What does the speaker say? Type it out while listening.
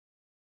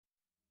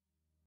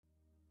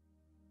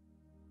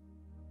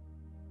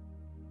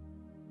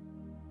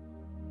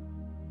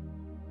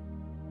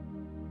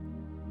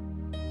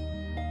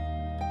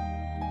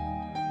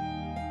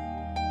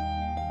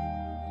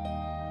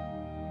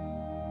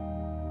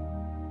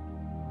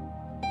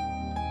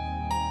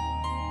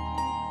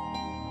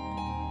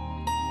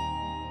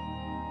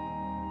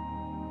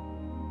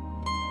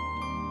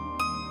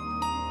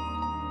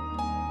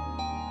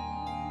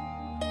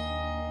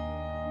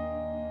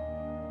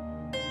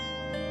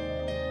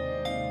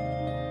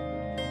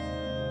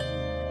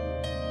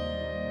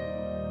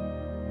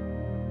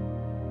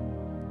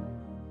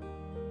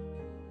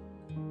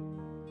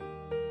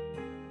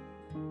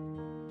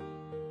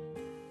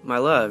My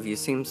love, you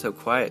seem so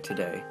quiet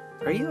today.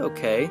 Are you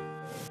okay?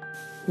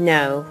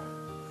 No.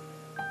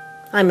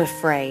 I'm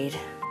afraid.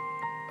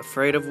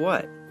 Afraid of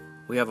what?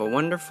 We have a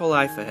wonderful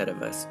life ahead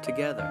of us,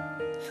 together.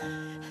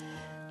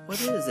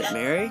 What is it,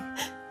 Mary?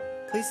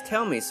 Please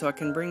tell me so I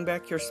can bring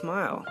back your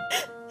smile.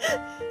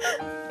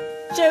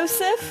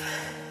 Joseph,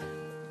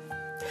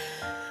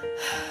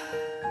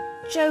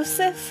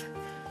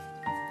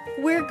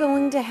 we're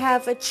going to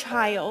have a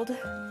child.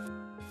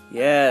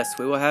 Yes,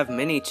 we will have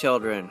many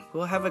children.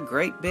 We'll have a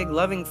great big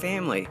loving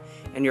family,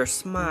 and your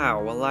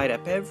smile will light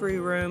up every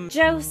room.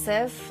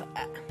 Joseph,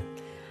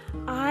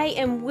 I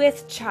am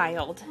with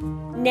child.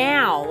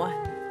 Now.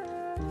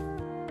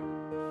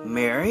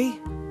 Mary?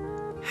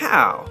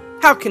 How?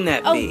 How can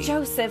that be? Oh,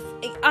 Joseph,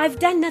 I've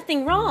done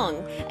nothing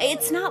wrong.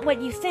 It's not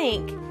what you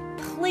think.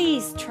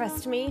 Please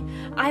trust me.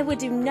 I would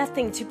do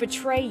nothing to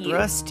betray you.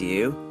 Trust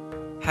you?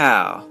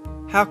 How?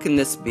 How can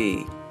this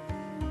be?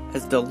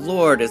 As the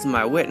Lord is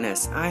my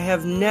witness, I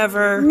have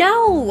never...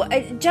 No,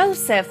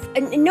 Joseph,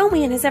 no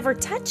man has ever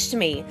touched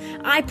me.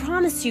 I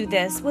promise you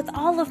this with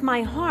all of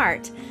my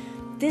heart.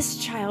 This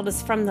child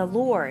is from the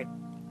Lord.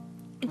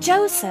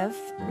 Joseph,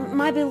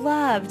 my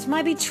beloved,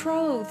 my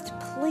betrothed,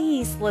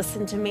 please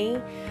listen to me.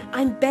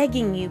 I'm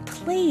begging you,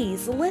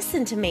 please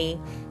listen to me.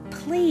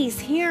 Please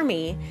hear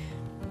me.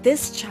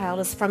 This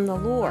child is from the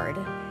Lord.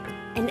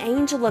 An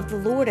angel of the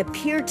Lord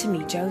appeared to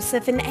me,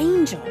 Joseph, an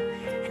angel.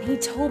 And he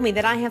told me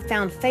that I have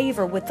found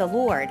favor with the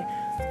Lord,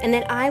 and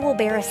that I will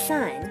bear a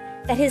son,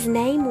 that his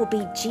name will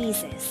be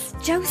Jesus.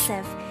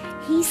 Joseph,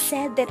 he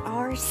said that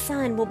our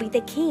son will be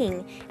the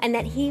king, and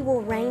that he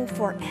will reign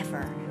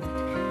forever.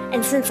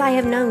 And since I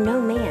have known no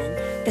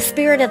man, the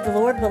Spirit of the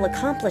Lord will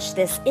accomplish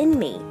this in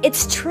me.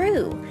 It's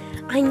true.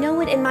 I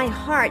know it in my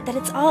heart that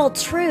it's all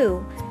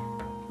true.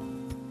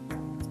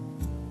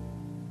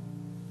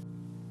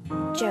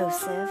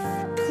 Joseph,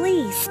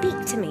 please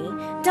speak to me.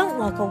 Don't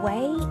walk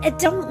away.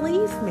 Don't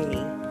leave me.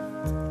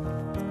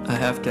 I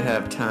have to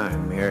have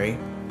time, Mary.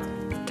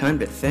 Time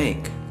to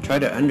think. Try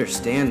to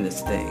understand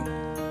this thing.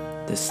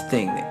 This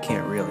thing that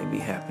can't really be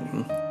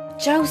happening.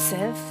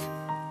 Joseph,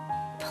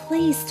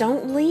 please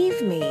don't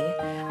leave me.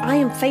 I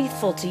am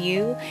faithful to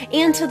you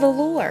and to the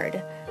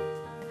Lord.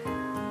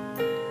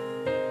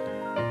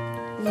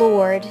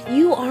 Lord,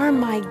 you are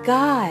my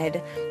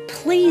God.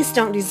 Please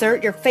don't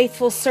desert your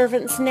faithful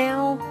servants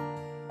now.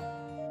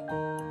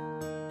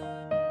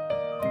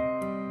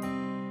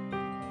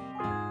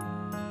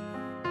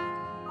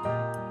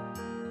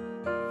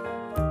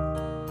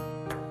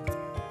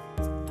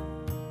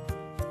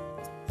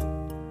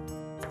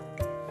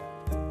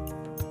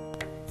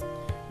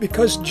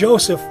 Because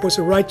Joseph was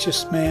a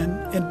righteous man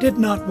and did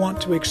not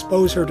want to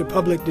expose her to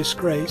public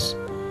disgrace,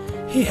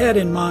 he had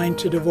in mind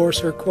to divorce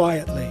her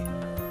quietly.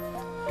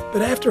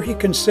 But after he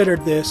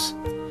considered this,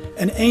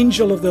 an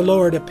angel of the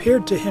Lord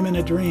appeared to him in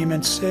a dream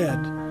and said,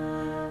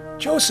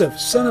 "Joseph,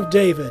 son of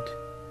David,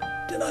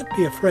 do not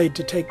be afraid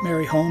to take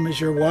Mary home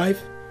as your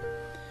wife,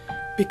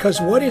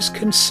 because what is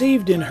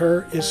conceived in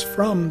her is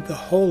from the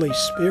Holy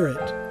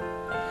Spirit.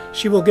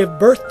 She will give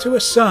birth to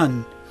a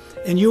son,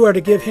 and you are to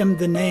give him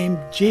the name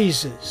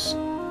Jesus,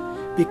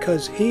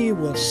 because he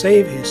will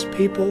save his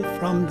people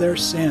from their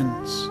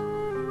sins.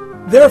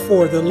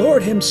 Therefore the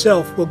Lord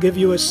himself will give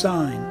you a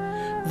sign.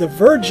 The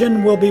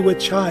virgin will be with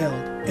child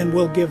and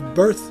will give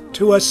birth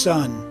to a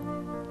son."